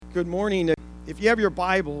Good morning. If you have your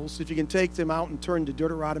Bibles, if you can take them out and turn to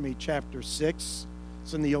Deuteronomy chapter 6.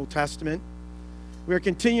 It's in the Old Testament. We're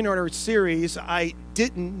continuing our series, I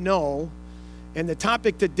Didn't Know, and the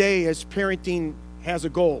topic today is Parenting Has a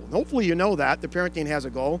Goal. Hopefully you know that, the parenting has a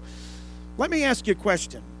goal. Let me ask you a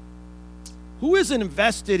question. Who is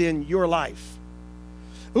invested in your life?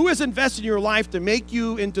 Who is invested in your life to make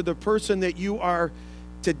you into the person that you are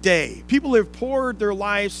today? People have poured their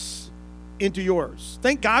lives into yours.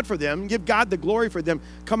 Thank God for them. Give God the glory for them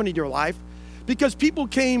coming into your life, because people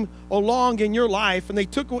came along in your life and they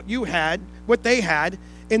took what you had, what they had,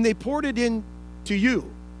 and they poured it into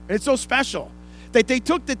you. And it's so special that they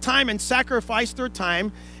took the time and sacrificed their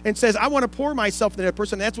time and says, I want to pour myself into that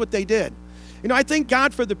person. That's what they did. You know, I thank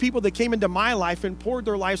God for the people that came into my life and poured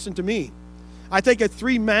their lives into me. I think of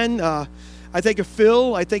three men. I think of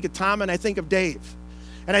Phil, I think of Tom, and I think of Dave.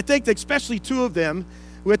 And I think that especially two of them,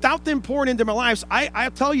 without them pouring into my lives,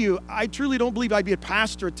 I'll tell you, I truly don't believe I'd be a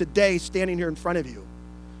pastor today standing here in front of you,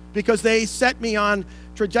 because they set me on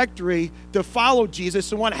trajectory to follow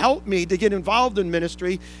Jesus and want to help me to get involved in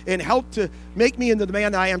ministry and help to make me into the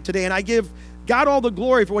man that I am today. And I give God all the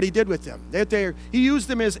glory for what he did with them. He used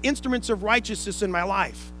them as instruments of righteousness in my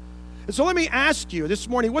life. And so let me ask you this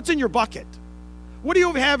morning, what's in your bucket? What do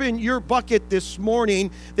you have in your bucket this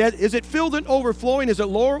morning? Is it filled and overflowing? Is it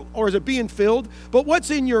low, or is it being filled? But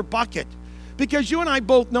what's in your bucket? Because you and I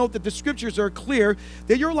both know that the scriptures are clear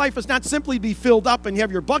that your life is not simply be filled up and you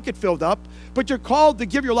have your bucket filled up, but you're called to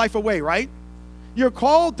give your life away, right? You're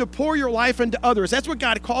called to pour your life into others. That's what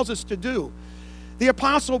God calls us to do. The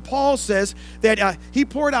Apostle Paul says that he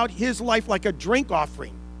poured out his life like a drink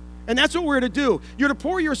offering. And that's what we're to do. You're to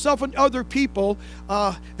pour yourself into other people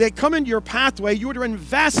that come into your pathway. You're to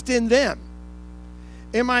invest in them.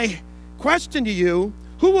 And my question to you,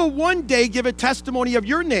 who will one day give a testimony of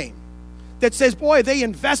your name that says, boy, they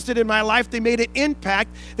invested in my life, they made an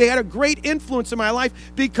impact, they had a great influence in my life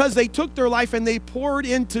because they took their life and they poured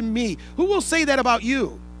into me? Who will say that about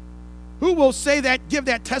you? Who will say that, give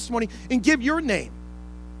that testimony, and give your name?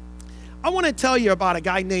 I want to tell you about a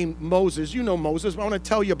guy named Moses. You know Moses, but I want to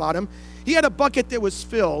tell you about him. He had a bucket that was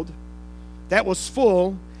filled, that was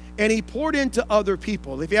full, and he poured into other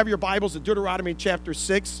people. If you have your Bibles, in Deuteronomy chapter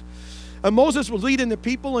 6, Moses was leading the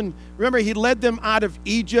people, and remember, he led them out of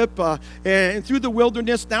Egypt and through the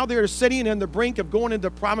wilderness. Now they're sitting on the brink of going into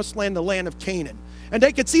the promised land, the land of Canaan. And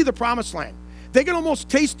they could see the promised land. They could almost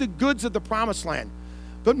taste the goods of the promised land.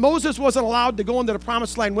 But Moses wasn't allowed to go into the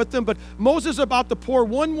promised land with them. But Moses is about to pour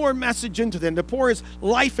one more message into them, to pour his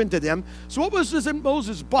life into them. So what was in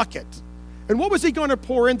Moses' bucket? And what was he going to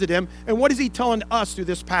pour into them? And what is he telling us through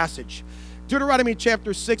this passage? Deuteronomy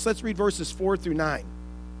chapter 6, let's read verses 4 through 9.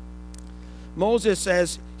 Moses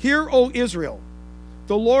says, Hear, O Israel,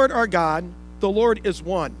 the Lord our God, the Lord is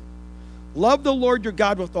one. Love the Lord your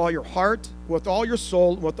God with all your heart, with all your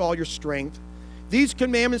soul, and with all your strength. These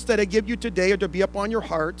commandments that I give you today are to be upon your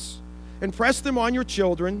hearts. Impress them on your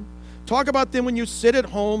children. Talk about them when you sit at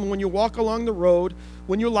home, when you walk along the road,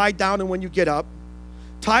 when you lie down, and when you get up.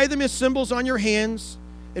 Tie them as symbols on your hands,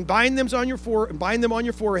 and bind them on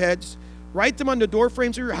your foreheads. Write them on the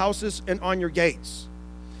doorframes of your houses and on your gates.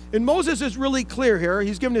 And Moses is really clear here.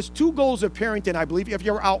 He's given us two goals of parenting, I believe, if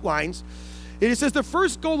you have outlines. And he says the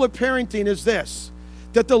first goal of parenting is this,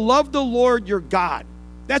 that to love the Lord your God.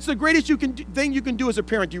 That's the greatest thing you can do as a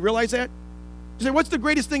parent. Do you realize that? You say, what's the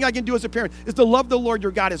greatest thing I can do as a parent? Is to love the Lord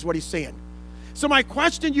your God, is what he's saying. So my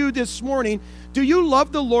question to you this morning, do you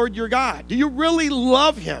love the Lord your God? Do you really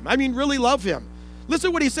love him? I mean, really love him.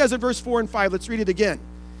 Listen to what he says in verse 4 and 5. Let's read it again.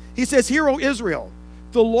 He says, Hear, O Israel,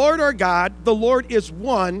 the Lord our God, the Lord is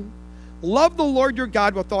one. Love the Lord your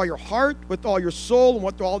God with all your heart, with all your soul, and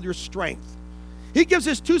with all your strength. He gives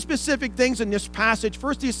us two specific things in this passage.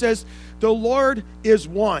 First, he says, the Lord is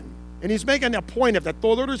one. And he's making a point of that. The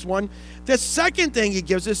Lord is one. The second thing he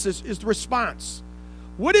gives us is the response.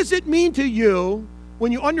 What does it mean to you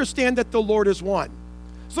when you understand that the Lord is one?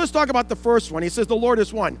 So let's talk about the first one. He says the Lord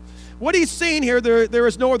is one. What he's saying here, there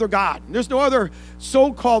is no other God. There's no other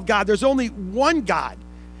so-called God. There's only one God.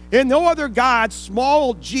 And no other God,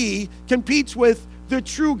 small g, competes with the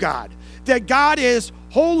true God. That God is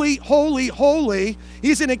holy, holy, holy.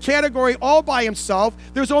 He's in a category all by himself.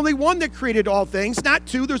 There's only one that created all things, not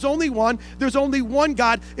two. There's only one. There's only one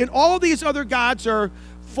God. And all these other gods are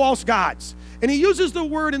false gods. And he uses the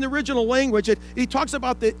word in the original language. He talks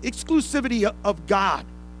about the exclusivity of God,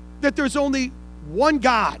 that there's only one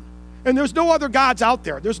God. And there's no other gods out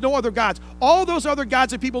there. There's no other gods. All those other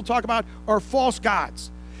gods that people talk about are false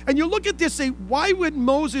gods. And you look at this and say, why would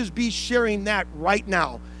Moses be sharing that right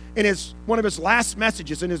now? in one of his last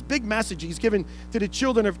messages, in his big message he's given to the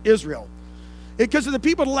children of Israel. Because of the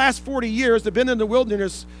people the last 40 years, they've been in the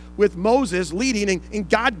wilderness with Moses leading and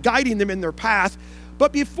God guiding them in their path.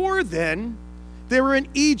 But before then, they were in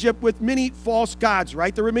Egypt with many false gods,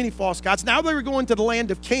 right? There were many false gods. Now they were going to the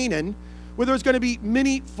land of Canaan, where there's going to be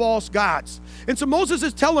many false gods. And so Moses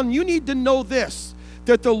is telling them, you need to know this,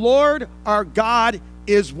 that the Lord our God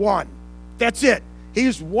is one. That's it.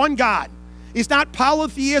 He's one God. He's not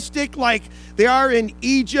polytheistic like they are in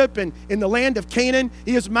Egypt and in the land of Canaan.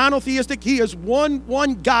 He is monotheistic. He is one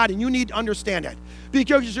God, and you need to understand that.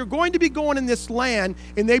 Because you're going to be going in this land,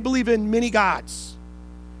 and they believe in many gods.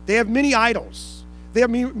 They have many idols. They have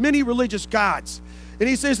many religious gods. And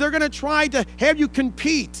he says they're going to try to have you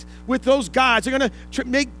compete with those gods. They're going to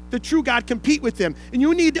make the true God compete with them. And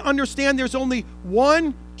you need to understand there's only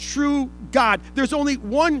one true God. There's only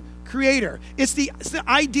one Creator. It's the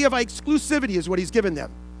idea of exclusivity is what he's given them.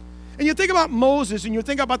 And you think about Moses, and you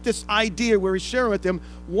think about this idea where he's sharing with them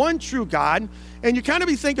one true God, and you kind of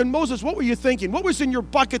be thinking, Moses, what were you thinking? What was in your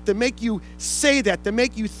bucket to make you say that, to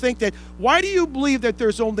make you think that? Why do you believe that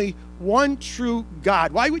there's only one true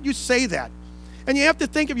God? Why would you say that? And you have to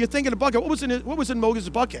think, if you think in a bucket, what was in Moses'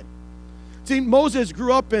 bucket? See, Moses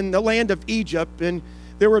grew up in the land of Egypt, and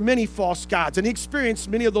there were many false gods, and he experienced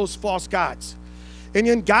many of those false gods. And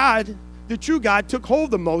then God, the true God, took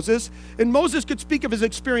hold of Moses, and Moses could speak of his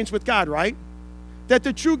experience with God, right? That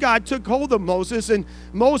the true God took hold of Moses, and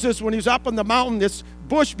Moses, when he was up on the mountain, this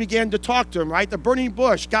bush began to talk to him, right? The burning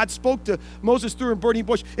bush. God spoke to Moses through a burning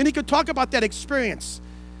bush, and he could talk about that experience,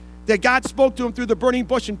 that God spoke to him through the burning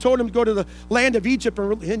bush and told him to go to the land of Egypt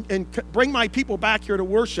and bring my people back here to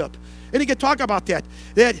worship. And he could talk about that.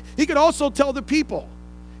 That he could also tell the people.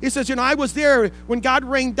 He says, I was there when God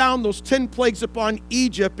rained down those 10 plagues upon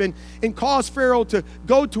Egypt and caused Pharaoh to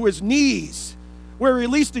go to his knees, where he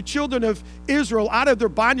released the children of Israel out of their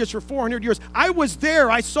bondage for 400 years. I was there.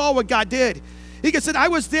 I saw what God did. He said, I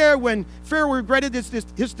was there when Pharaoh regretted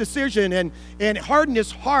his decision and hardened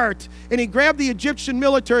his heart, and he grabbed the Egyptian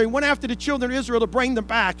military and went after the children of Israel to bring them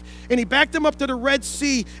back, and he backed them up to the Red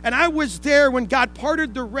Sea, and I was there when God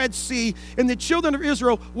parted the Red Sea, and the children of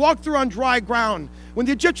Israel walked through on dry ground. When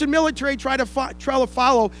the Egyptian military tried to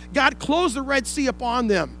follow, God closed the Red Sea upon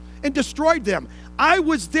them and destroyed them. I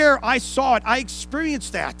was there. I saw it. I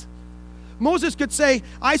experienced that. Moses could say,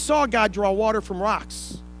 I saw God draw water from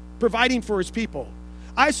rocks, providing for his people.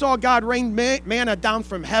 I saw God rain manna down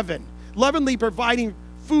from heaven, lovingly providing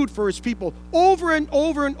food for his people. Over and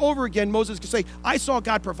over and over again, Moses could say, I saw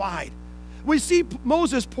God provide. We see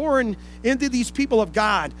Moses pouring into these people of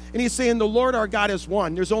God, and he's saying, the Lord our God is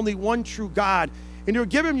one. There's only one true God. And you'll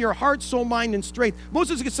give him your heart, soul, mind, and strength.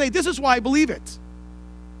 Moses could say, this is why I believe it.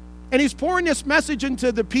 And he's pouring this message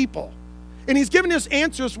into the people. And he's giving us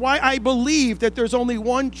answers why I believe that there's only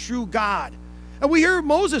one true God. And we hear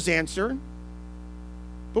Moses' answer,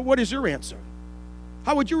 but what is your answer?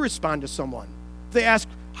 How would you respond to someone? They ask,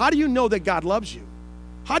 how do you know that God loves you?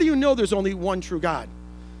 How do you know there's only one true God?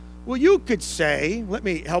 Well, you could say, let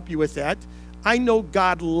me help you with that. I know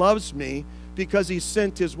God loves me because he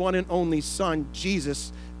sent his one and only son,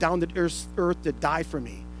 Jesus, down to earth to die for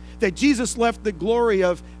me. That Jesus left the glory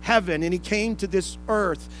of heaven and he came to this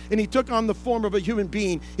earth and he took on the form of a human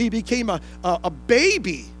being. He became a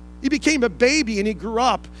baby. He became a baby and he grew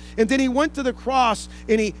up. And then he went to the cross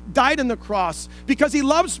and he died on the cross because he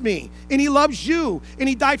loves me and he loves you. And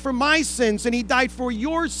he died for my sins and he died for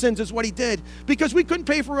your sins is what he did. Because we couldn't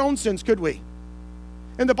pay for our own sins, could we?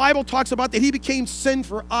 And the Bible talks about that he became sin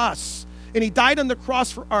for us. And he died on the cross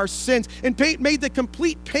for our sins and made the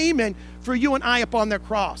complete payment for you and I upon that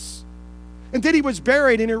cross. And then he was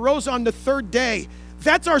buried and he rose on the third day.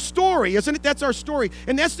 That's our story, isn't it? That's our story.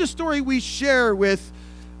 And that's the story we share with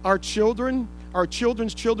our children, our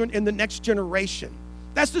children's children, and the next generation.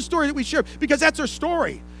 That's the story that we share because that's our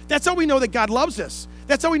story. That's how we know that God loves us.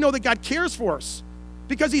 That's how we know that God cares for us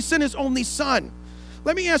because he sent his only son.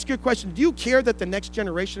 Let me ask you a question. Do you care that the next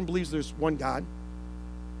generation believes there's one God?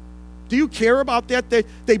 Do you care about that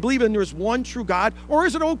they believe in there's one true God? Or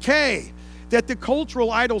is it okay that the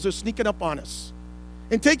cultural idols are sneaking up on us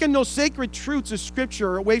and taking those sacred truths of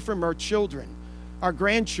Scripture away from our children, our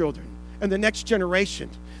grandchildren, and the next generation?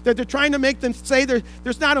 That they're trying to make them say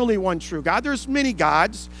there's not only one true God, there's many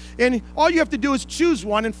gods, and all you have to do is choose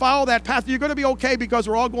one and follow that path. You're going to be okay because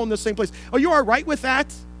we're all going to the same place. Are you all right with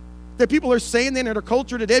that? That people are saying that in our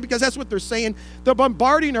culture today because that's what they're saying. They're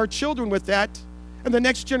bombarding our children with that. And the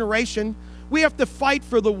next generation, we have to fight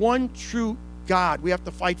for the one true God. We have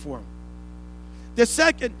to fight for him. The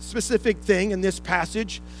second specific thing in this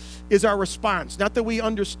passage is our response. Not that we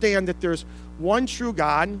understand that there's one true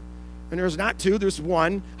God, and there's not two, there's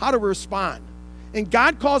one. How do we respond? And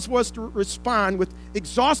God calls for us to respond with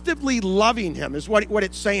exhaustively loving him, is what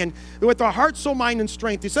it's saying, with our heart, soul, mind, and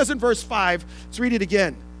strength. He says in verse 5, let's read it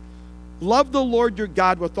again. Love the Lord your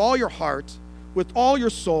God with all your heart, with all your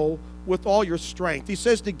soul, with all your strength. He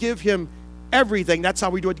says to give him everything. That's how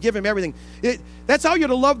we do it, to give him everything. That's how you're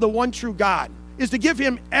to love the one true God, is to give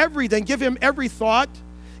him everything, give him every thought,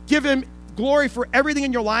 give him glory for everything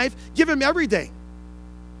in your life, give him everything.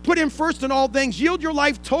 Put him first in all things. Yield your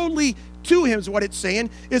life totally to him is what it's saying,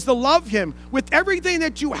 is to love him with everything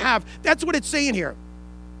that you have. That's what it's saying here.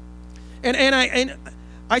 And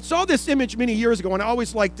I saw this image many years ago, and I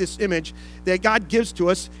always like this image that God gives to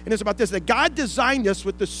us, and it's about this, that God designed us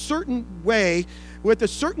with a certain way, with a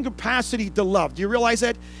certain capacity to love. Do you realize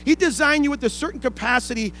that? He designed you with a certain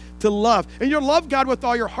capacity to love. And you'll love God with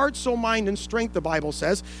all your heart, soul, mind, and strength, the Bible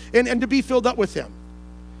says, and to be filled up with him.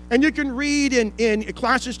 And you can read in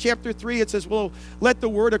Colossians chapter 3, it says, well, let the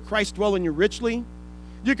word of Christ dwell in you richly.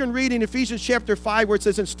 You can read in Ephesians chapter 5 where it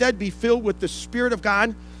says, instead be filled with the Spirit of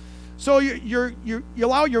God. So you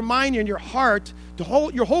allow your mind and your heart,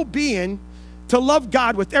 your whole being, to love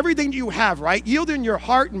God with everything you have, right? Yielding your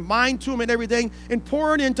heart and mind to him and everything, and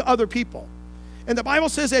pouring into other people. And the Bible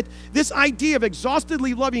says that this idea of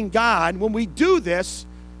exhaustively loving God, when we do this,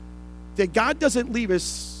 that God doesn't leave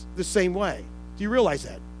us the same way. Do you realize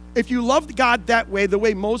that? If you loved God that way, the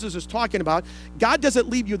way Moses is talking about, God doesn't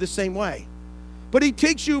leave you the same way. But he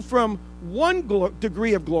takes you from one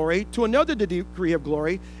degree of glory to another degree of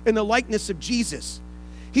glory in the likeness of Jesus.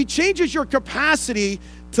 He changes your capacity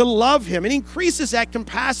to love him and increases that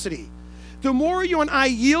capacity. The more you and I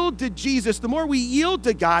yield to Jesus, the more we yield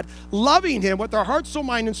to God, loving him with our heart, soul,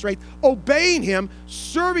 mind, and strength, obeying him,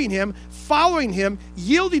 serving him, following him,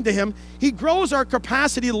 yielding to him, he grows our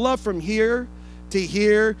capacity to love from here to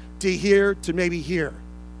here, to here, to maybe here.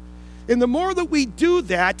 And the more that we do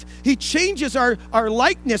that, he changes our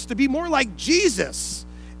likeness to be more like Jesus.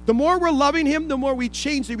 The more we're loving him, the more we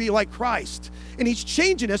change to be like Christ. And he's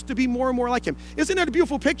changing us to be more and more like him. Isn't that a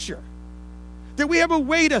beautiful picture? That we have a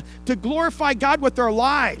way to glorify God with our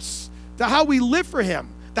lives, to how we live for him,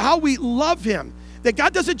 to how we love him. That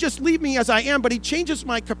God doesn't just leave me as I am, but he changes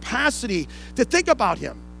my capacity to think about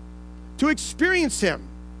him, to experience him,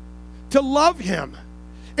 to love him,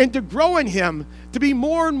 and to grow in him, to be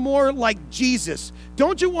more and more like Jesus.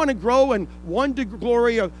 Don't you want to grow in one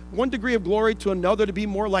degree of glory to another, to be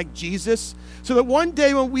more like Jesus? So that one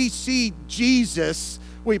day when we see Jesus,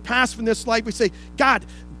 when we pass from this life, we say, God,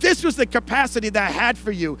 this was the capacity that I had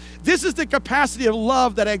for you. This is the capacity of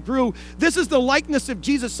love that I grew. This is the likeness of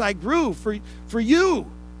Jesus I grew for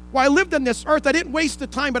you. While I lived on this earth, I didn't waste the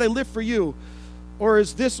time, but I lived for you. Or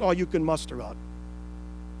is this all you can muster up?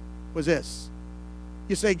 Was this?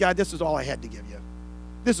 You say, God, this is all I had to give you.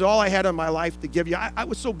 This is all I had in my life to give you. I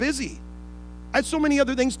was so busy. I had so many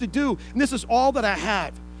other things to do, and this is all that I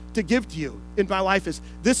have to give to you in my life is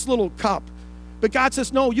this little cup. But God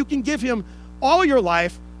says, no, you can give him all your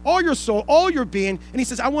life, all your soul, all your being, and he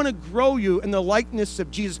says, I want to grow you in the likeness of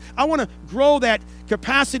Jesus. I want to grow that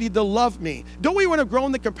capacity to love me. Don't we want to grow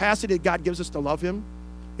in the capacity that God gives us to love him?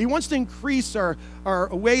 He wants to increase our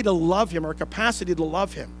way to love him, our capacity to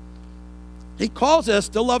love him. He calls us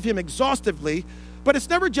to love him exhaustively, but it's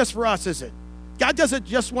never just for us, is it? God doesn't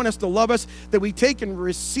just want us to love us, that we take and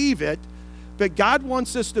receive it, but God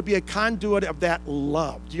wants us to be a conduit of that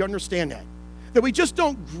love. Do you understand that? That we just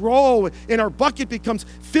don't grow and our bucket becomes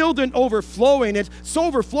filled and overflowing. It's so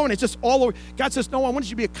overflowing, it's just all over. God says, no, I want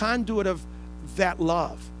you to be a conduit of that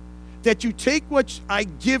love. That you take what I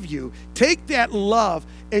give you, take that love,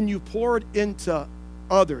 and you pour it into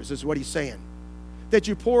others, is what he's saying. That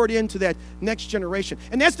you pour it into that next generation.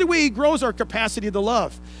 And that's the way he grows our capacity to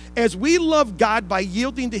love. As we love God by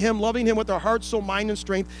yielding to him, loving him with our heart, soul, mind, and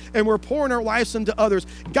strength, and we're pouring our lives into others,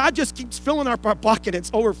 God just keeps filling our bucket. It's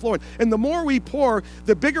overflowing. And the more we pour,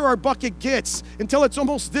 the bigger our bucket gets until it's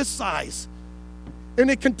almost this size. And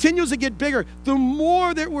it continues to get bigger. The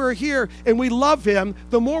more that we're here and we love him,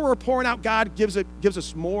 the more we're pouring out, God gives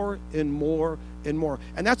us more and more and more.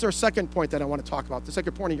 And that's our second point that I want to talk about, the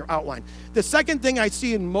second point in your outline. The second thing I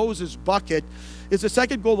see in Moses' bucket is the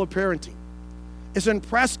second goal of parenting, is to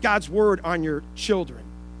impress God's word on your children.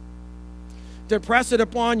 To impress it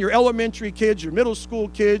upon your elementary kids, your middle school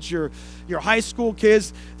kids, your high school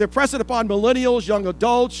kids. To impress it upon millennials, young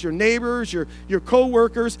adults, your neighbors, your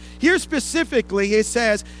co-workers. Here specifically, it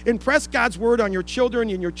says, impress God's word on your children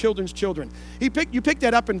and your children's children. You pick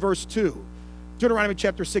that up in verse 2. Deuteronomy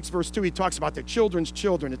chapter 6, verse 2, he talks about their children's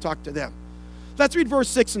children to talk to them. Let's read verse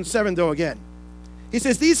 6 and 7, though, again. He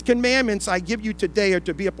says, these commandments I give you today are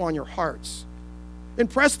to be upon your hearts.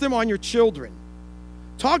 Impress them on your children.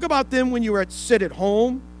 Talk about them when you sit at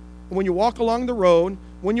home, when you walk along the road,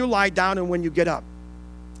 when you lie down, and when you get up.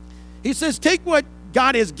 He says, take what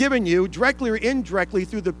God has given you, directly or indirectly,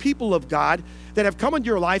 through the people of God that have come into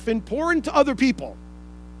your life, and pour into other people.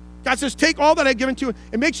 God says, take all that I've given to you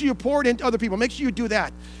and make sure you pour it into other people. Make sure you do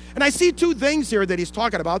that. And I see two things here that he's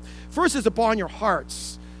talking about. First is upon your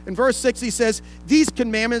hearts. In verse 6, he says, these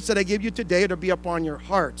commandments that I give you today are to be upon your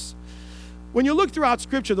hearts. When you look throughout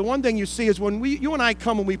Scripture, the one thing you see is when you and I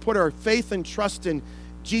come and we put our faith and trust in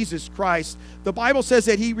Jesus Christ, the Bible says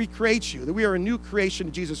that he recreates you, that we are a new creation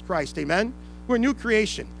in Jesus Christ. Amen? We're a new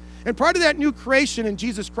creation. And part of that new creation in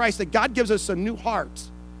Jesus Christ, that God gives us a new heart.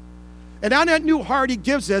 And on that new heart he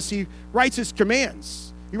gives us, he writes his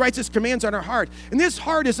commands. He writes his commands on our heart. And this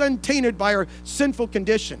heart is untainted by our sinful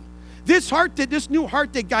condition. This new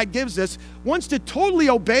heart that God gives us wants to totally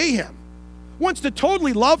obey him, wants to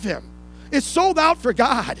totally love him, is sold out for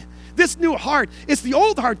God. This new heart, it's the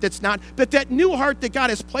old heart that's not, but that new heart that God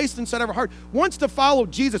has placed inside of our heart wants to follow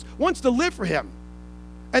Jesus, wants to live for him.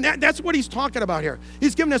 And that's what he's talking about here.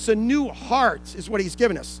 He's given us a new heart, is what he's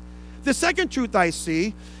given us. The second truth I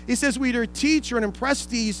see, he says we are to teach and impress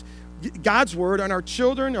God's word on our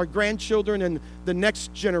children, our grandchildren, and the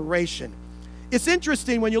next generation. It's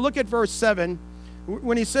interesting when you look at verse 7,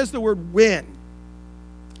 when he says the word when.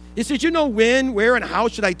 He says, when, where, and how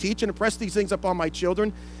should I teach and impress these things upon my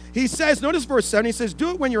children? He says, notice verse 7, he says, do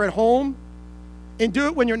it when you're at home and do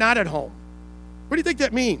it when you're not at home. What do you think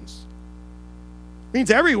that means? It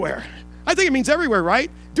means everywhere. I think it means everywhere, right?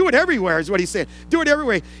 Do it everywhere is what he's saying. Do it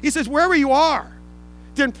everywhere. He says, wherever you are,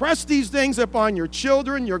 to impress these things upon your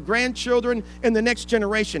children, your grandchildren, and the next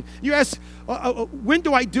generation. You ask, when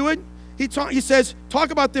do I do it? He says,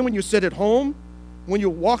 talk about them when you sit at home, when you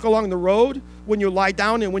walk along the road, when you lie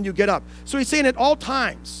down, and when you get up. So he's saying at all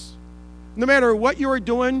times, no matter what you are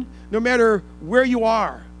doing, no matter where you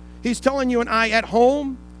are, he's telling you and I at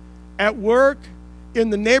home, at work,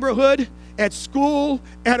 in the neighborhood, at school,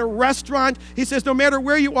 at a restaurant. He says no matter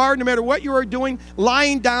where you are, no matter what you are doing,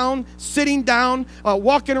 lying down, sitting down,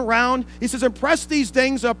 walking around, he says impress these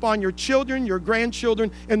things upon your children, your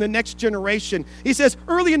grandchildren, and the next generation. He says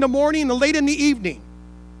early in the morning and late in the evening.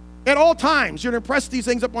 At all times, you're going to impress these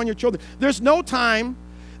things upon your children. There's no time,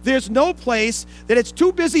 there's no place that it's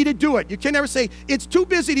too busy to do it. You can never say, it's too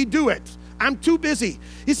busy to do it. I'm too busy.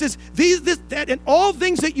 He says, and all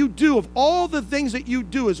things that you do, of all the things that you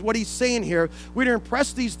do, is what he's saying here. We're to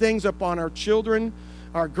impress these things upon our children,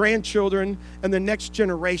 our grandchildren, and the next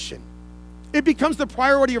generation. It becomes the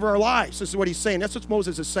priority of our lives. This is what he's saying. That's what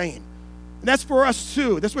Moses is saying. And that's for us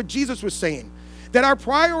too. That's what Jesus was saying. That our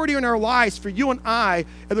priority in our lives for you and I,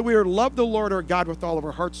 and that we are to love the Lord our God with all of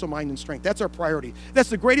our heart, soul, mind, and strength. That's our priority. That's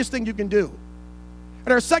the greatest thing you can do.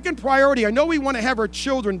 And our second priority, I know we want to have our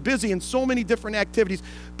children busy in so many different activities,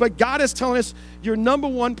 but God is telling us your number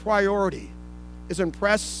one priority is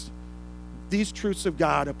impress these truths of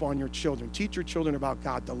God upon your children. Teach your children about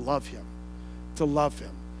God, to love him, to love him.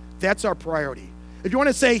 That's our priority. If you want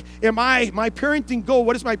to say, my parenting goal,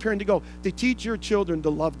 what is my parenting goal? To teach your children to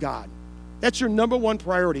love God. That's your number one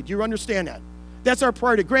priority. Do you understand that? That's our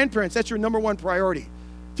priority. Grandparents, that's your number one priority.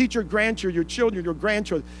 Teach your grandchildren, your children, your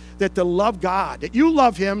grandchildren, that to love God, that you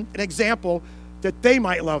love him, an example, that they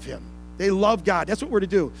might love him. They love God. That's what we're to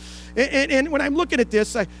do. And when I'm looking at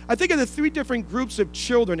this, I think of the three different groups of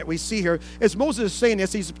children that we see here. As Moses is saying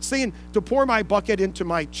this, he's saying to pour my bucket into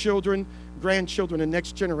my children, grandchildren, and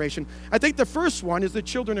next generation. I think the first one is the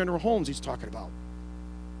children in our homes he's talking about.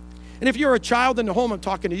 And if you're a child in the home, I'm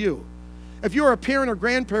talking to you. If you're a parent or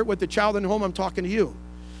grandparent with the child in the home, I'm talking to you.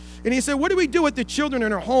 And he said, what do we do with the children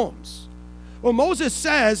in our homes? Well, Moses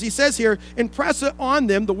says, he says here, impress on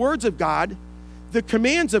them the words of God, the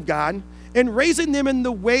commands of God, and raising them in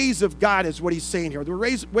the ways of God is what he's saying here.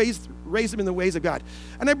 Raise them in the ways of God.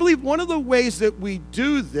 And I believe one of the ways that we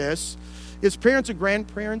do this is parents and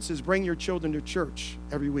grandparents is bring your children to church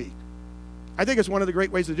every week. I think it's one of the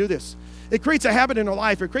great ways to do this. It creates a habit in their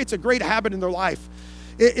life. It creates a great habit in their life.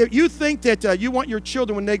 If you think that you want your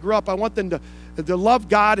children when they grow up, I want them to love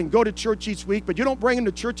God and go to church each week, but you don't bring them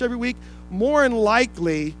to church every week, more than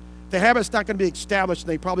likely the habit's not going to be established and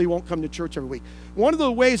they probably won't come to church every week. One of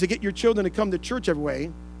the ways to get your children to come to church every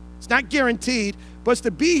week, it's not guaranteed, but it's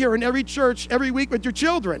to be here in every church every week with your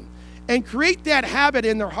children and create that habit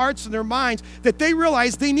in their hearts and their minds that they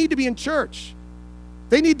realize they need to be in church.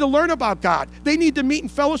 They need to learn about God. They need to meet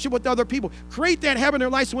and fellowship with other people. Create that habit in their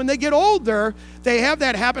life so when they get older, they have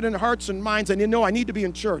that habit in their hearts and minds and they know I need to be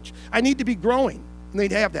in church. I need to be growing. And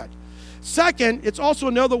they'd have that. Second, it's also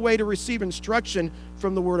another way to receive instruction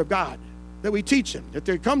from the Word of God, that we teach them, that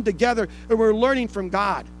they come together and we're learning from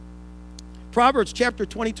God. Proverbs chapter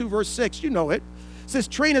 22, verse 6, you know it. It says,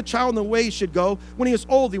 train a child in the way he should go. When he is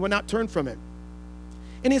old, he will not turn from it.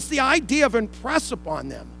 And it's the idea of impress upon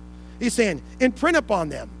them. He's saying, imprint upon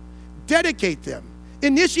them, dedicate them,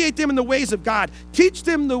 initiate them in the ways of God. Teach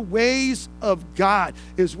them the ways of God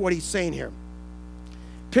is what he's saying here.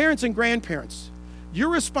 Parents and grandparents, your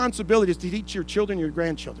responsibility is to teach your children and your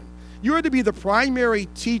grandchildren. You are to be the primary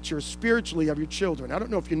teacher spiritually of your children. I don't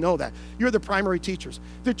know if you know that. You're the primary teachers.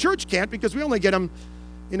 The church can't because we only get them,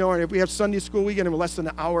 and if we have Sunday school, we get them less than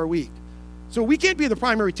an hour a week. So we can't be the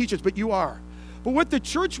primary teachers, but you are. But what the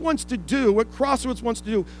church wants to do, what Crossroads wants to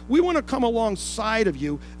do, we want to come alongside of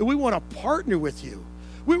you, and we want to partner with you.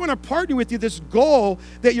 We want to partner with you this goal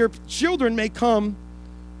that your children may come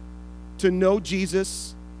to know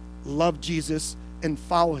Jesus, love Jesus, and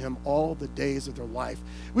follow him all the days of their life.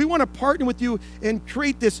 We want to partner with you and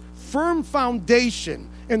create this firm foundation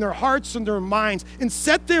in their hearts and their minds and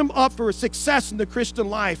set them up for success in the Christian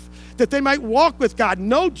life, that they might walk with God,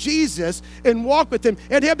 know Jesus, and walk with him,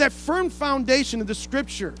 and have that firm foundation of the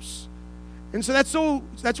Scriptures. And so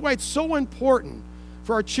that's why it's so important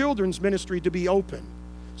for our children's ministry to be open,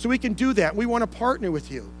 so we can do that. We want to partner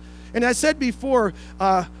with you. And as I said before,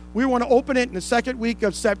 we want to open it in the second week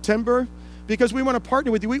of September, because we want to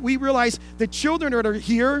partner with you. We realize the children that are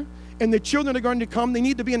here and the children that are going to come, they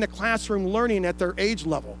need to be in the classroom learning at their age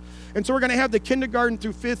level. And so we're going to have the kindergarten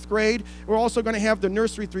through 5th grade. We're also going to have the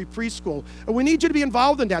nursery through preschool. And we need you to be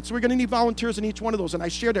involved in that. So we're going to need volunteers in each one of those, and I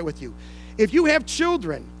shared that with you. If you have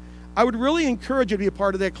children, I would really encourage you to be a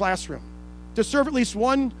part of that classroom, to serve at least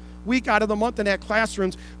 1 week out of the month in that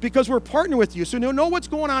classrooms, because we're partnering with you. So you'll know what's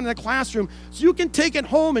going on in the classroom, so you can take it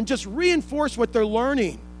home and just reinforce what they're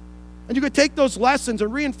learning. And you could take those lessons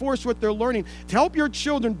and reinforce what they're learning to help your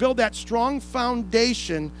children build that strong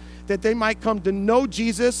foundation that they might come to know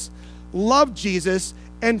Jesus, love Jesus,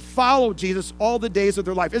 and follow Jesus all the days of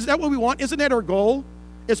their life. Isn't that what we want? Isn't that our goal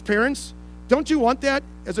as parents? Don't you want that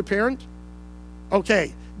as a parent?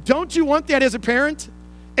 Okay. Don't you want that as a parent?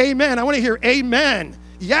 Amen. I want to hear amen.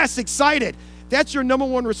 Yes, excited. That's your number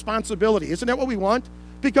one responsibility. Isn't that what we want?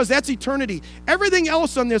 Because that's eternity. Everything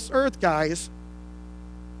else on this earth, guys,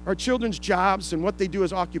 our children's jobs and what they do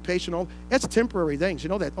as occupational, that's temporary things. You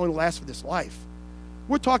know, that only lasts for this life.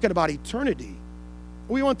 We're talking about eternity.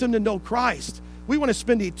 We want them to know Christ. We want to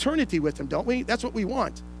spend eternity with them, don't we? That's what we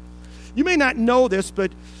want. You may not know this,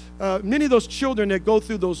 but many of those children that go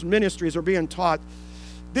through those ministries are being taught,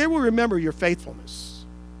 they will remember your faithfulness.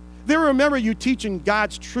 They will remember you teaching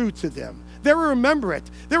God's truth to them. They will remember it.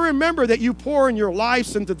 They remember that you pour in your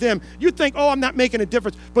lives into them. You think, oh, I'm not making a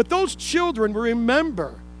difference. But those children will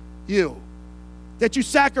remember you, that you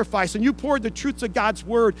sacrificed and you poured the truths of God's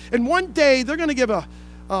word. And one day they're going to give a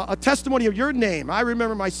testimony of your name. I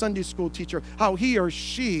remember my Sunday school teacher, how he or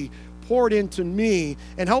she poured into me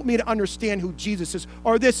and helped me to understand who Jesus is,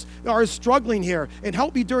 or is struggling here, and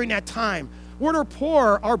helped me during that time. We're to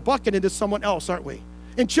pour our bucket into someone else, aren't we?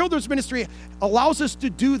 And children's ministry allows us to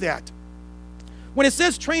do that. When it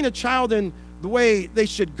says train a child in the way they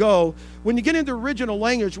should go, when you get into original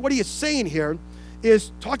language, what he is saying here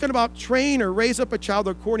is talking about train or raise up a child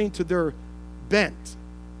according to their bent.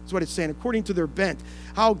 That's what it's saying, according to their bent.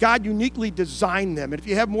 How God uniquely designed them. And if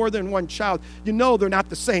you have more than one child, you know they're not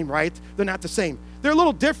the same, right? They're not the same. They're a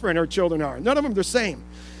little different, our children are. None of them are the same.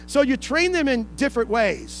 So you train them in different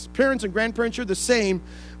ways. Parents and grandparents are the same,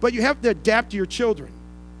 but you have to adapt to your children.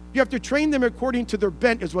 You have to train them according to their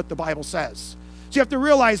bent, is what the Bible says. So you have to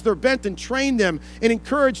realize their bent and train them and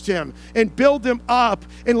encourage them and build them up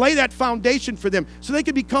and lay that foundation for them so they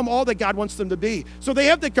can become all that God wants them to be. So they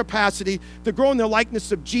have the capacity to grow in the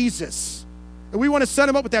likeness of Jesus. And we want to set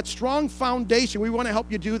them up with that strong foundation. We want to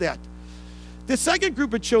help you do that. The second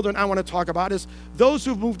group of children I want to talk about is those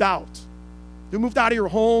who've moved out. They moved out of your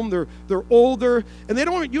home, they're older, and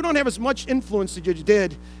you don't have as much influence that you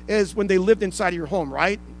did as when they lived inside of your home,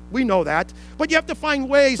 right? We know that. But you have to find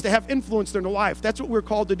ways to have influence in their life. That's what we're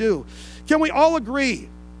called to do. Can we all agree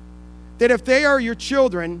that if they are your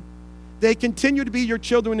children, they continue to be your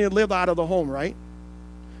children and live out of the home, right?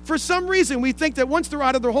 For some reason, we think that once they're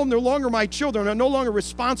out of their home, they're no longer my children. I'm no longer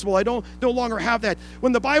responsible. I no longer have that.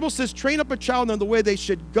 When the Bible says train up a child in the way they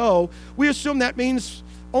should go, we assume that means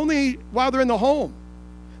only while they're in the home.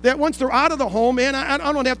 That once they're out of the home, man, I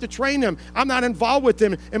don't have to train them. I'm not involved with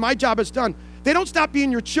them, and my job is done. They don't stop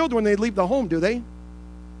being your children when they leave the home, do they?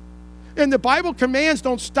 And the Bible commands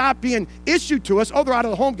don't stop being issued to us. Oh, they're out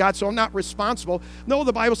of the home, God, so I'm not responsible. No,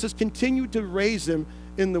 the Bible says continue to raise them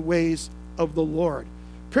in the ways of the Lord.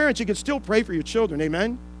 Parents, you can still pray for your children,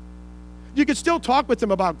 amen? You can still talk with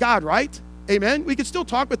them about God, right? Amen? We can still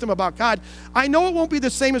talk with them about God. I know it won't be the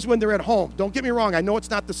same as when they're at home. Don't get me wrong. I know it's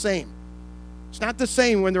not the same. It's not the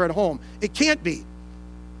same when they're at home. It can't be.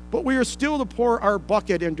 But we are still to pour our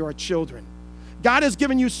bucket into our children. God has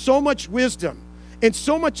given you so much wisdom and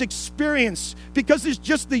so much experience because it's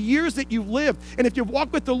just the years that you've lived. And if you've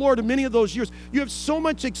walked with the Lord in many of those years, you have so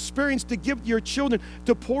much experience to give to your children,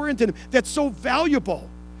 to pour into them. That's so valuable.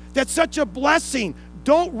 That's such a blessing.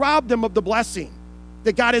 Don't rob them of the blessing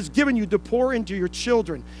that God has given you to pour into your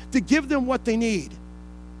children, to give them what they need.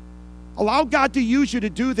 Allow God to use you to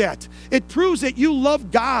do that. It proves that you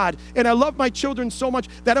love God, and I love my children so much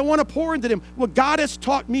that I want to pour into them what God has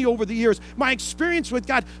taught me over the years, my experience with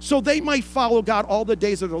God, so they might follow God all the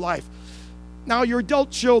days of their life. Now, your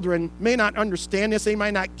adult children may not understand this. They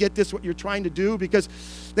might not get this, what you're trying to do, because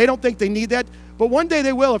they don't think they need that. But one day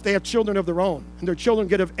they will if they have children of their own, and their children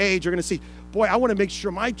get of age. They're going to see, boy, I want to make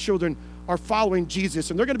sure my children are following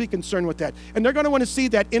Jesus, and they're going to be concerned with that. And they're going to want to see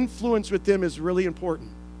that influence with them is really important.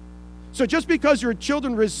 So just because your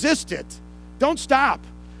children resist it, don't stop.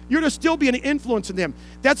 You're to still be an influence in them.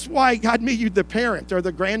 That's why God made you the parent or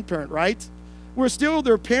the grandparent, right? We're still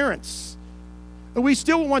their parents. And we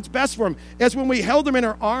still want what's best for them. As when we held them in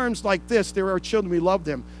our arms like this, they're our children, we love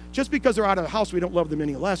them. Just because they're out of the house, we don't love them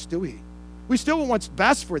any less, do we? We still want what's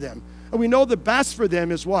best for them. And we know the best for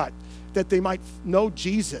them is what? That they might know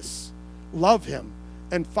Jesus, love him,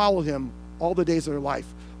 and follow him all the days of their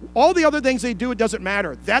life. All the other things they do, it doesn't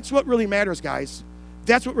matter. That's what really matters, guys.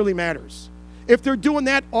 That's what really matters. If they're doing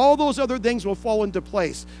that, all those other things will fall into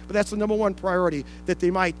place. But that's the number one priority, that they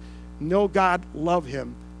might know God, love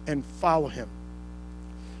him, and follow him.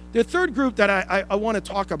 The third group that I want to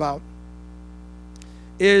talk about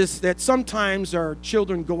is that sometimes our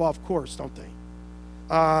children go off course, don't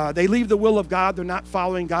they? They leave the will of God. They're not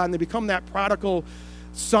following God, and they become that prodigal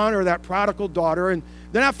son or that prodigal daughter, and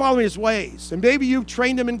they're not following his ways. And maybe you've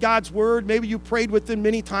trained them in God's word. Maybe you prayed with them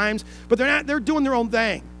many times, but they're doing their own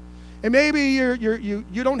thing. And maybe you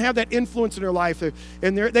don't have that influence in their life,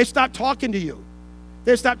 and they stop talking to you.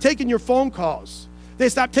 They stop taking your phone calls. They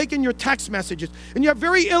stop taking your text messages. And you have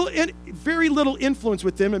very little influence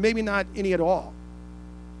with them, and maybe not any at all.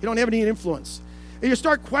 You don't have any influence. And you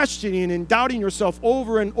start questioning and doubting yourself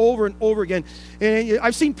over and over and over again. And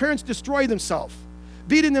I've seen parents destroy themselves,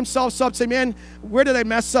 beating themselves up, say, man, where did I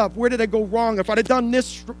mess up? Where did I go wrong? If I'd have done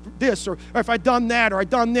this or if I'd done that, or I'd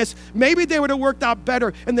done this, maybe they would have worked out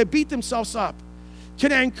better, and they beat themselves up.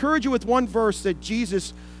 Can I encourage you with one verse that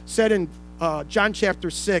Jesus said in John chapter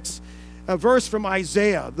 6, a verse from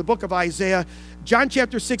Isaiah, the book of Isaiah, John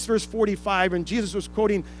chapter 6, verse 45, and Jesus was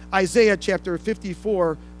quoting Isaiah chapter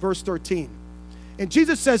 54, verse 13. And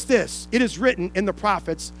Jesus says this, it is written in the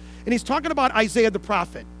prophets, and he's talking about Isaiah the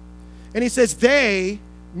prophet. And he says, they,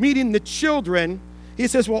 meaning the children, he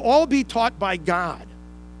says, will all be taught by God.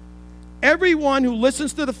 Everyone who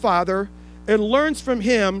listens to the Father and learns from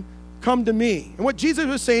him come to me. And what Jesus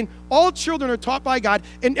was saying, all children are taught by God,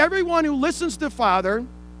 and everyone who listens to the Father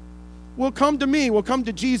will come to me, will come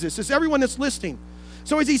to Jesus. It's everyone that's listening.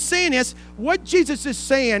 So as he's saying this, what Jesus is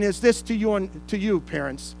saying is this to you,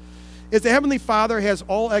 parents, is the Heavenly Father has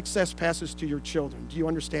all access passes to your children. Do you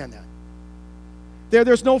understand that?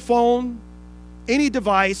 There's no phone, any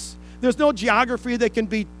device. There's no geography that can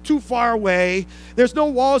be too far away. There's no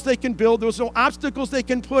walls they can build. There's no obstacles they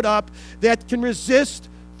can put up that can resist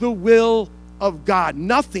the will of God.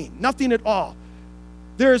 Nothing at all.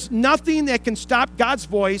 There's nothing that can stop God's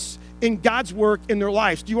voice in God's work in their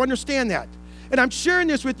lives. Do you understand that? And I'm sharing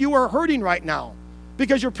this with you who are hurting right now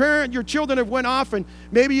because your children have went off and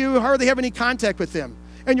maybe you hardly have any contact with them.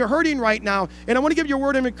 And you're hurting right now. And I want to give you a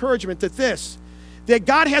word of encouragement that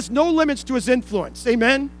God has no limits to his influence.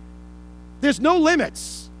 Amen? There's no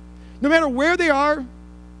limits. No matter where they are,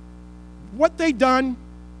 what they've done,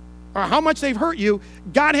 or how much they've hurt you,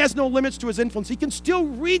 God has no limits to his influence. He can still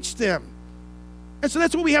reach them. And so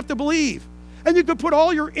that's what we have to believe. And you could put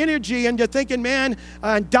all your energy into thinking, man,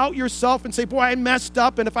 and doubt yourself and say, boy, I messed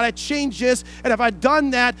up, and if I had changed this, and if I'd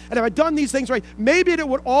done that, and if I'd done these things right, maybe it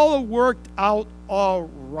would all have worked out all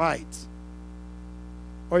right.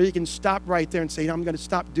 Or you can stop right there and say, I'm going to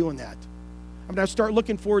stop doing that. I'm going to start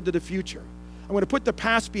looking forward to the future. I'm going to put the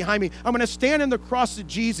past behind me. I'm going to stand on the cross of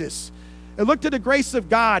Jesus and look to the grace of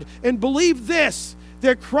God and believe this,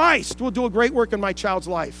 that Christ will do a great work in my child's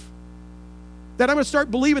life. That I'm going to start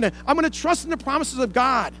believing it. I'm going to trust in the promises of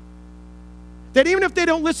God. That even if they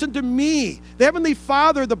don't listen to me, the Heavenly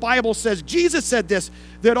Father, the Bible says, Jesus said this,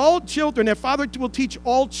 that all children, that Father will teach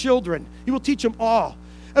all children. He will teach them all.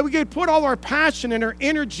 And we could put all our passion and our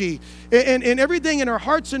energy and everything in our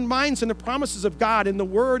hearts and minds in the promises of God, in the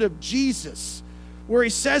word of Jesus, where he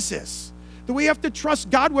says this, that we have to trust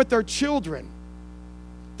God with our children.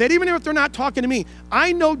 That even if they're not talking to me,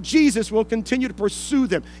 I know Jesus will continue to pursue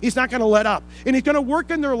them. He's not going to let up. And he's going to work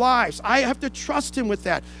in their lives. I have to trust him with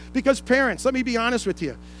that. Because parents, let me be honest with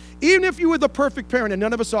you. Even if you were the perfect parent, and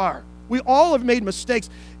none of us are, we all have made mistakes.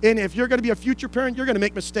 And if you're going to be a future parent, you're going to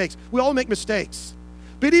make mistakes. We all make mistakes.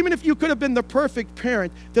 But even if you could have been the perfect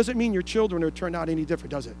parent, doesn't mean your children are turned out any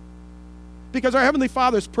different, does it? Because our Heavenly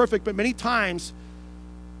Father is perfect, but many times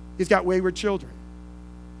he's got wayward children.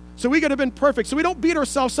 So we got to have been perfect. So we don't beat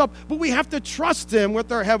ourselves up, but we have to trust him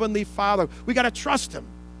with our Heavenly Father. We got to trust him.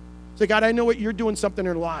 Say, God, I know what you're doing something in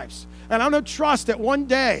their lives. And I'm going to trust that one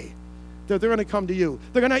day that they're going to come to you.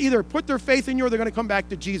 They're going to either put their faith in you or they're going to come back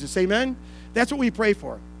to Jesus. Amen? That's what we pray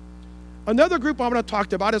for. Another group I'm going to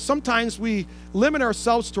talk about is sometimes we limit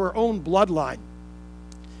ourselves to our own bloodline.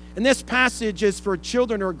 And this passage is for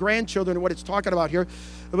children or grandchildren, what it's talking about here.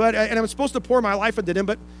 And I'm supposed to pour my life into them,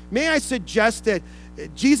 but may I suggest that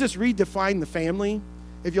Jesus redefined the family.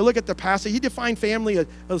 If you look at the passage, he defined family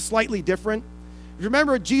a slightly different. If you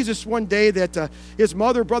remember Jesus one day that his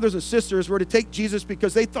mother, brothers, and sisters were to take Jesus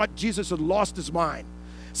because they thought Jesus had lost his mind.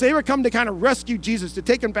 So they were come to kind of rescue Jesus, to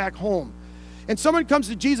take him back home. And someone comes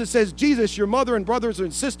to Jesus and says, Jesus, your mother and brothers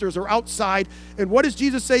and sisters are outside. And what does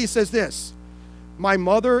Jesus say? He says this, my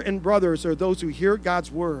mother and brothers are those who hear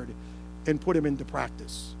God's word and put him into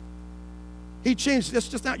practice. He changed, that's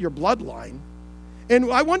just not your bloodline.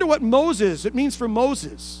 And I wonder what Moses, it means for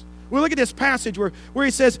Moses. We look at this passage where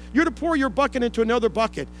he says, you're to pour your bucket into another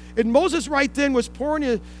bucket. And Moses right then was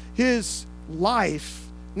pouring his life,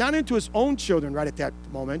 not into his own children right at that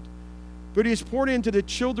moment, but he was pouring into the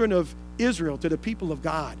children of Israel, to the people of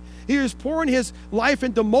God. He was pouring his life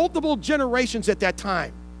into multiple generations at that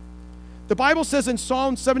time. The Bible says in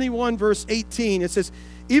Psalm 71, verse 18, it says,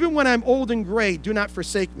 even when I'm old and gray, do not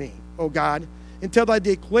forsake me, O God, until I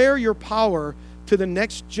declare your power to the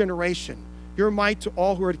next generation, your might to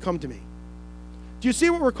all who are to come to me. Do you see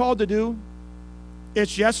what we're called to do?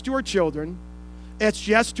 It's yes to our children. It's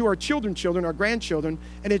yes to our children's children, our grandchildren,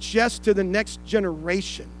 and it's yes to the next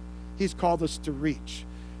generation he's called us to reach,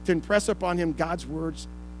 to impress upon him God's words,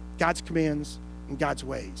 God's commands, and God's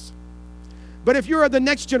ways. But if you're the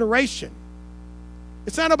next generation,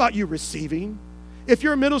 it's not about you receiving. If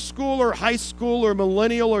you're middle school or high school or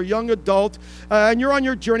millennial or young adult, and you're on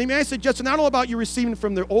your journey, may I suggest it's not all about you receiving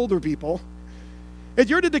from the older people. If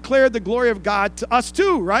you're to declare the glory of God to us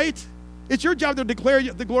too, right? It's your job to declare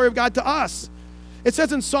the glory of God to us. It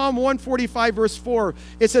says in Psalm 145, verse 4,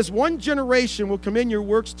 it says, one generation will commend your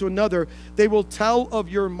works to another. They will tell of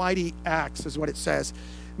your mighty acts, is what it says.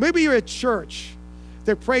 Maybe you're at church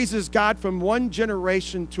that praises God from one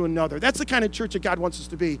generation to another. That's the kind of church that God wants us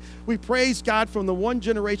to be. We praise God from the one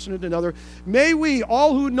generation to another. May we,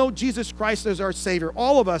 all who know Jesus Christ as our Savior,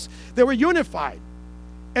 all of us, that we're unified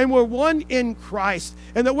and we're one in Christ.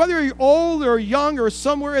 And that whether you're old or young or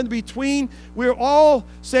somewhere in between, we're all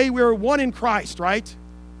say we're one in Christ, right?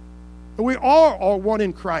 And we are one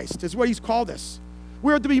in Christ, is what he's called us.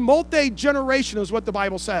 We're to be multi-generational, is what the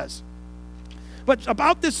Bible says. But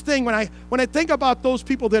about this thing, when I think about those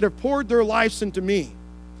people that have poured their lives into me,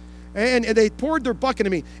 and they poured their bucket into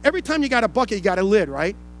me, every time you got a bucket, you got a lid,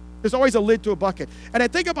 right? There's always a lid to a bucket. And I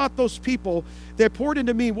think about those people that poured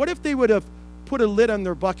into me. What if they would have put a lid on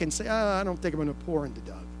their bucket and say, I don't think I'm going to pour into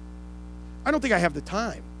Doug. I don't think I have the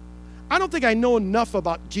time. I don't think I know enough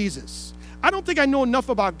about Jesus. I don't think I know enough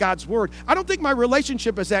about God's word. I don't think my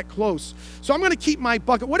relationship is that close. So I'm going to keep my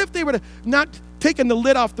bucket. What if they would have not taken the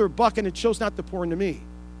lid off their bucket and chose not to pour into me?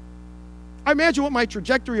 I imagine what my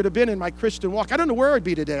trajectory would have been in my Christian walk. I don't know where I'd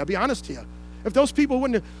be today, I'll be honest to you, if those people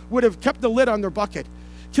would have kept the lid on their bucket.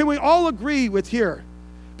 Can we all agree with here?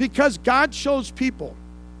 Because God chose people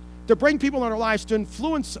to bring people in our lives to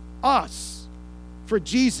influence us for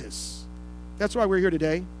Jesus. That's why we're here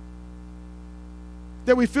today.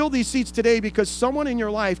 That we fill these seats today because someone in your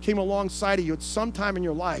life came alongside of you at some time in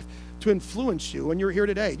your life to influence you, and you're here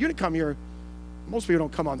today. You didn't come here. Most people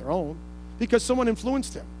don't come on their own because someone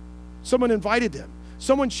influenced them. Someone invited them.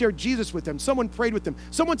 Someone shared Jesus with them. Someone prayed with them.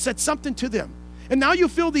 Someone said something to them. And now you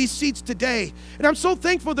fill these seats today. And I'm so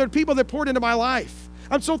thankful there are people that poured into my life.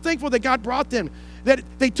 I'm so thankful that God brought them, that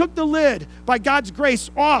they took the lid by God's grace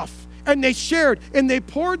off and they shared and they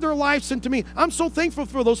poured their lives into me. I'm so thankful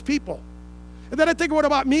for those people. And then I think, what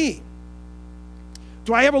about me?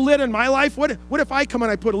 Do I have a lid in my life? What if I come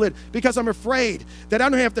and I put a lid? Because I'm afraid that I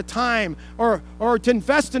don't have the time or to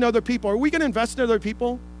invest in other people. Are we going to invest in other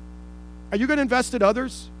people? Are you going to invest in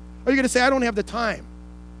others? Or are you going to say, I don't have the time?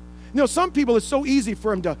 Some people, it's so easy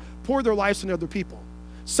for them to pour their lives into other people.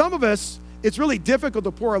 Some of us, it's really difficult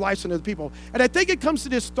to pour our lives into other people. And I think it comes to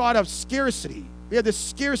this thought of scarcity. We have this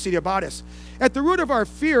scarcity about us. At the root of our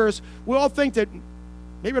fears, we all think that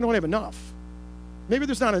maybe I don't have enough. Maybe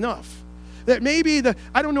there's not enough. That maybe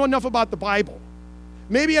I don't know enough about the Bible.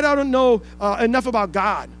 Maybe I don't know enough about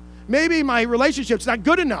God. Maybe my relationship's not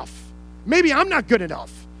good enough. Maybe I'm not good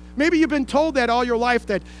enough. Maybe you've been told that all your life,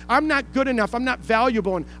 that I'm not good enough, I'm not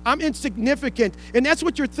valuable, and I'm insignificant. And that's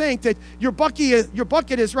what you think, that your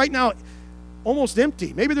bucket is right now almost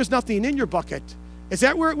empty. Maybe there's nothing in your bucket. Is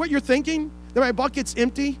that what you're thinking? That my bucket's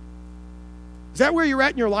empty? Is that where you're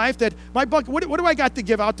at in your life? That my bucket, what do I got to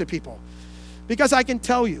give out to people? Because I can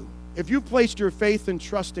tell you, if you've placed your faith and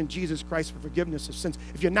trust in Jesus Christ for forgiveness of sins,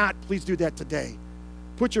 if you're not, please do that today.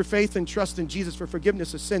 Put your faith and trust in Jesus for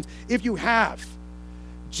forgiveness of sins. If you have,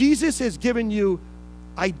 Jesus has given you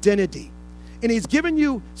identity, and he's given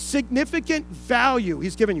you significant value.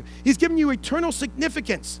 He's given you eternal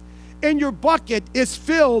significance, and your bucket is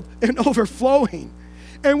filled and overflowing.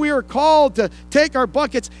 And we are called to take our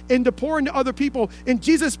buckets and to pour into other people, and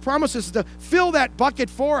Jesus promises to fill that bucket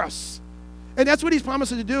for us. And that's what he's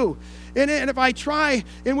promising to do. And if I try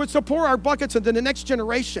and would to pour our buckets into the next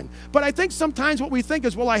generation, but I think sometimes what we think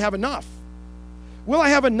is, will I have enough? Will I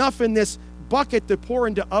have enough in this bucket to pour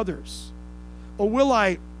into others? Or will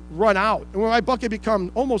I run out? And will my bucket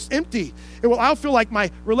become almost empty? And will I feel like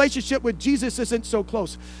my relationship with Jesus isn't so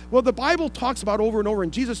close? Well, the Bible talks about over and over,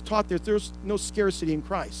 and Jesus taught that there's no scarcity in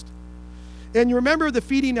Christ. And you remember the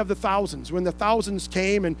feeding of the thousands, when the thousands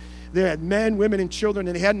came and they had men, women, and children,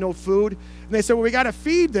 and they had no food. And they said, well, we got to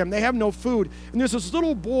feed them. They have no food. And there's this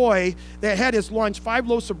little boy that had his lunch, 5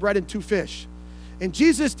 loaves of bread and 2 fish. And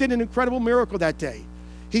Jesus did an incredible miracle that day.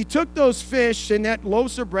 He took those fish and that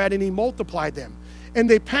loaves of bread and he multiplied them. And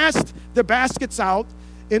they passed the baskets out,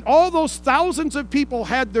 and all those thousands of people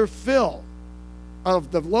had their fill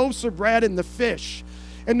of the loaves of bread and the fish.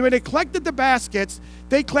 And when they collected the baskets,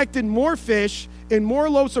 they collected more fish and more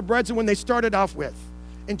loaves of bread than when they started off with.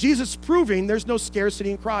 And Jesus proving there's no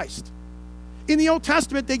scarcity in Christ. In the Old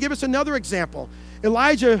Testament, they give us another example.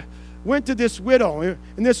 Elijah went to this widow,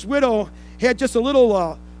 and this widow had just a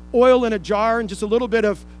little oil in a jar and just a little bit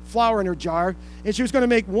of flour in her jar. And she was going to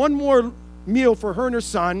make one more meal for her and her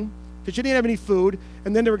son because she didn't have any food,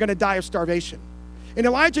 and then they were going to die of starvation. And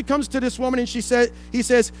Elijah comes to this woman, and he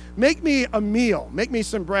says, make me a meal, make me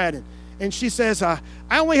some bread. And she says, I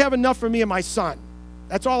only have enough for me and my son.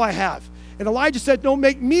 That's all I have. And Elijah said, no,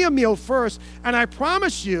 make me a meal first, and I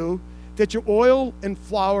promise you that your oil and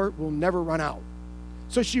flour will never run out.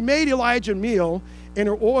 So she made Elijah a meal, and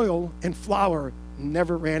her oil and flour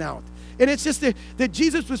never ran out. And it's just that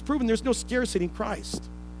Jesus was proving there's no scarcity in Christ.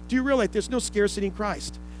 Do you realize there's no scarcity in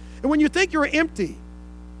Christ? And when you think you're empty,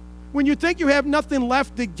 when you think you have nothing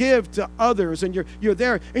left to give to others, and you're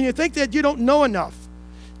there, and you think that you don't know enough,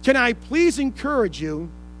 can I please encourage you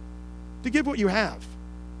to give what you have?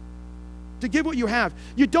 To give what you have.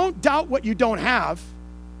 You don't doubt what you don't have,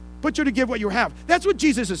 but you're to give what you have. That's what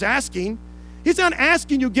Jesus is asking. He's not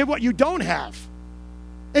asking you give what you don't have.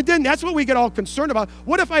 And then that's what we get all concerned about.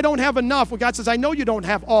 What if I don't have enough? Well, God says, I know you don't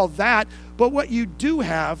have all that, but what you do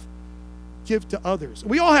have, give to others.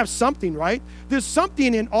 We all have something, right? There's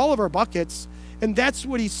something in all of our buckets, and that's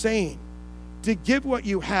what he's saying. To give what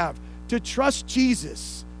you have, to trust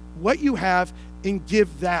Jesus, what you have, and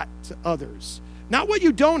give that to others. Not what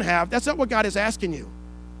you don't have. That's not what God is asking you.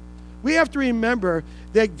 We have to remember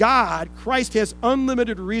that God, Christ, has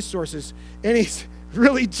unlimited resources, and he's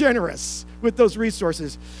really generous with those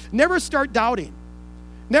resources. Never start doubting.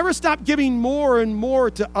 Never stop giving more and more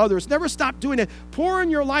to others. Never stop doing it. Pouring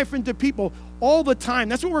your life into people all the time.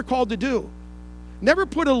 That's what we're called to do. Never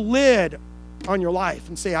put a lid on your life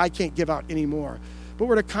and say, I can't give out anymore. But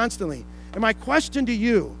we're to constantly. And my question to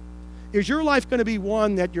you, is your life going to be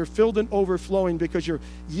one that you're filled and overflowing because you're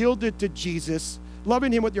yielded to Jesus,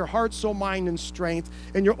 loving him with your heart, soul, mind, and strength,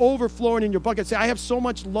 and you're overflowing in your bucket? Say, I have so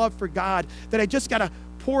much love for God that I just got to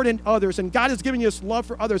pour it in others, and God is giving you this love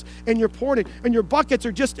for others, and you're pouring it, and your buckets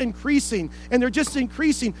are just increasing, and they're just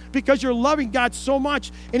increasing because you're loving God so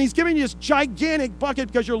much, and he's giving you this gigantic bucket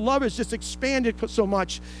because your love is just expanded so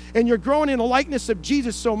much, and you're growing in the likeness of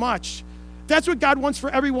Jesus so much. That's what God wants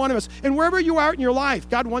for every one of us, and wherever you are in your life,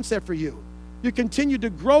 God wants that for you. You continue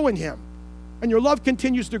to grow in him, and your love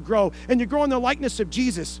continues to grow, and you grow in the likeness of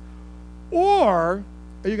Jesus. Or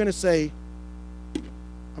are you going to say,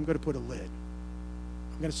 I'm going to put a lid?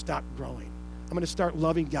 I'm going to stop growing. I'm going to start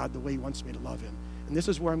loving God the way he wants me to love him. And this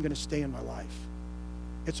is where I'm going to stay in my life.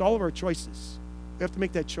 It's all of our choices. We have to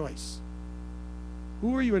make that choice.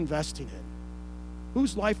 Who are you investing in?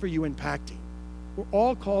 Whose life are you impacting? We're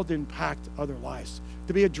all called to impact other lives,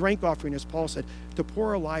 to be a drink offering, as Paul said, to pour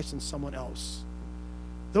our lives in someone else.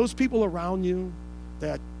 Those people around you,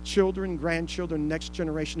 that children, grandchildren, next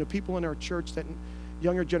generation, the people in our church, that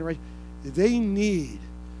younger generation, they need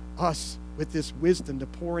us with this wisdom to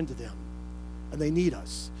pour into them, and they need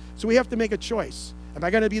us. So we have to make a choice. Am I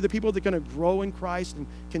going to be the people that are going to grow in Christ and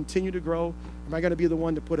continue to grow? Or am I going to be the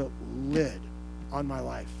one to put a lid on my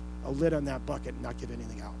life, a lid on that bucket and not give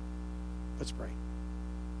anything out? Let's pray.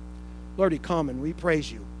 Lord, we come and we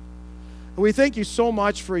praise you. And we thank you so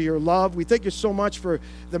much for your love. We thank you so much for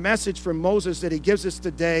the message from Moses that he gives us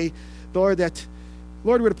today, Lord, that,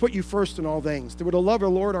 Lord, we're to put you first in all things, that we're to love our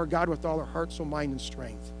Lord our God with all our heart, soul, mind, and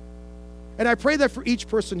strength. And I pray that for each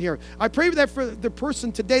person here. I pray that for the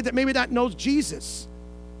person today that maybe not knows Jesus.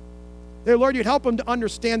 That, Lord, you'd help them to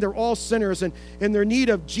understand they're all sinners and in their need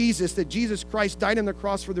of Jesus, that Jesus Christ died on the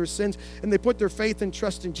cross for their sins, and they put their faith and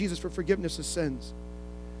trust in Jesus for forgiveness of sins.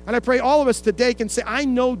 And I pray all of us today can say, I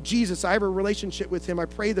know Jesus. I have a relationship with him. I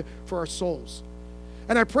pray that for our souls.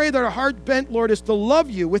 And I pray that our heart bent, Lord, is to love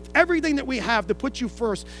you with everything that we have, to put you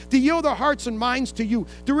first, to yield our hearts and minds to you,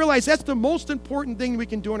 to realize that's the most important thing we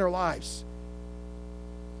can do in our lives.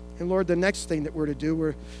 And Lord, the next thing that we're to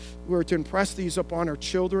do, we're to impress these upon our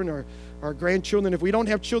children, our grandchildren. If we don't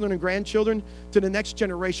have children and grandchildren, to the next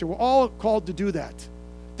generation. We're all called to do that.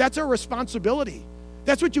 That's our responsibility.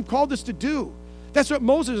 That's what you've called us to do. That's what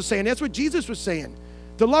Moses was saying. That's what Jesus was saying.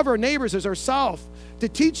 To love our neighbors as ourselves, to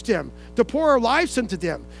teach them, to pour our lives into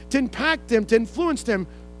them, to impact them, to influence them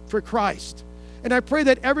for Christ. And I pray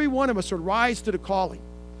that every one of us would rise to the calling.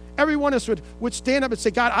 Every one of us would stand up and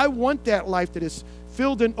say, God, I want that life that is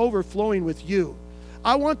filled and overflowing with you.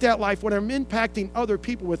 I want that life when I'm impacting other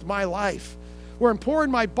people with my life, where I'm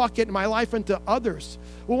pouring my bucket and my life into others.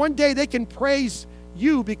 Well, one day they can praise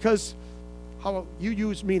you because how you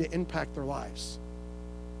use me to impact their lives.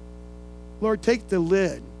 Lord, take the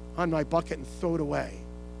lid on my bucket and throw it away.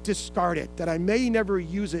 Discard it, that I may never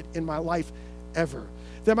use it in my life ever.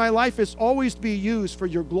 That my life is always to be used for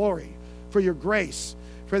your glory, for your grace,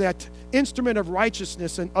 for that instrument of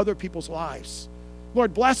righteousness in other people's lives.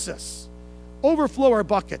 Lord, bless us. Overflow our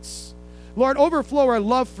buckets. Lord, overflow our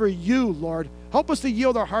love for you, Lord. Help us to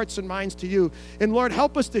yield our hearts and minds to you. And Lord,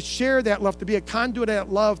 help us to share that love, to be a conduit of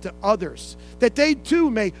that love to others, that they too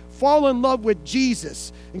may fall in love with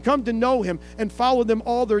Jesus and come to know him and follow them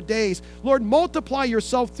all their days. Lord, multiply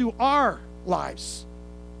yourself through our lives,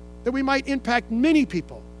 that we might impact many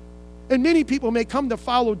people. And many people may come to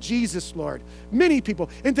follow Jesus, Lord. Many people.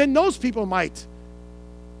 And then those people might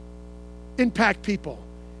impact people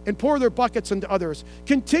and pour their buckets into others.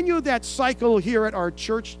 Continue that cycle here at our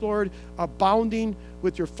church, Lord, abounding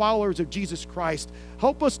with your followers of Jesus Christ.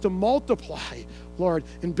 Help us to multiply, Lord,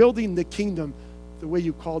 in building the kingdom the way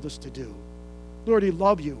you called us to do. Lord, we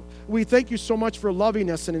love you. We thank you so much for loving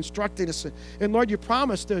us and instructing us. And Lord, you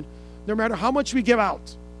promised that no matter how much we give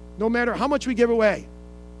out, no matter how much we give away,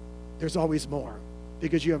 there's always more,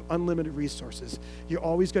 because you have unlimited resources. You're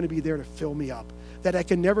always going to be there to fill me up, that I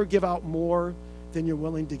can never give out more than you're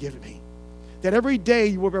willing to give me. That every day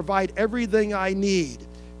you will provide everything I need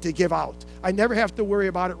to give out. I never have to worry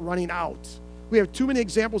about it running out. We have too many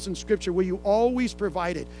examples in Scripture where you always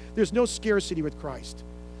provided. There's no scarcity with Christ.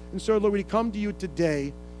 And so, Lord, we come to you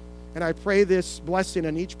today, and I pray this blessing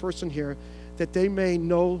on each person here, that they may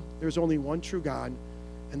know there's only one true God,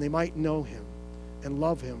 and they might know him and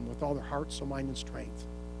love him with all their heart, soul, mind, and strength.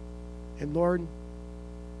 And Lord,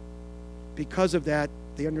 because of that,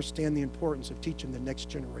 they understand the importance of teaching the next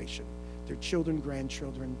generation, their children,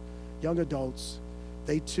 grandchildren, young adults.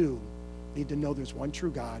 They too need to know there's one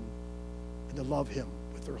true God and to love him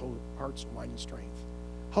with their whole heart, soul, mind, and strength.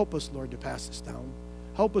 Help us, Lord, to pass this down.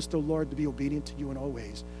 Help us, Lord, to be obedient to you in all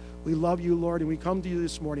ways. We love you, Lord, and we come to you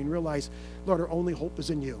this morning and realize, Lord, our only hope is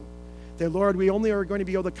in you. That, Lord, we only are going to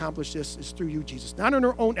be able to accomplish this is through you, Jesus. Not in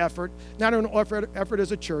our own effort, not in our effort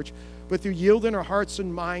as a church, but through yielding our hearts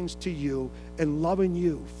and minds to you and loving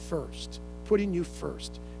you first, putting you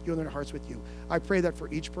first, yielding our hearts with you. I pray that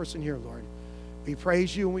for each person here, Lord. We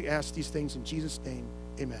praise you and we ask these things in Jesus' name.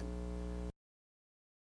 Amen.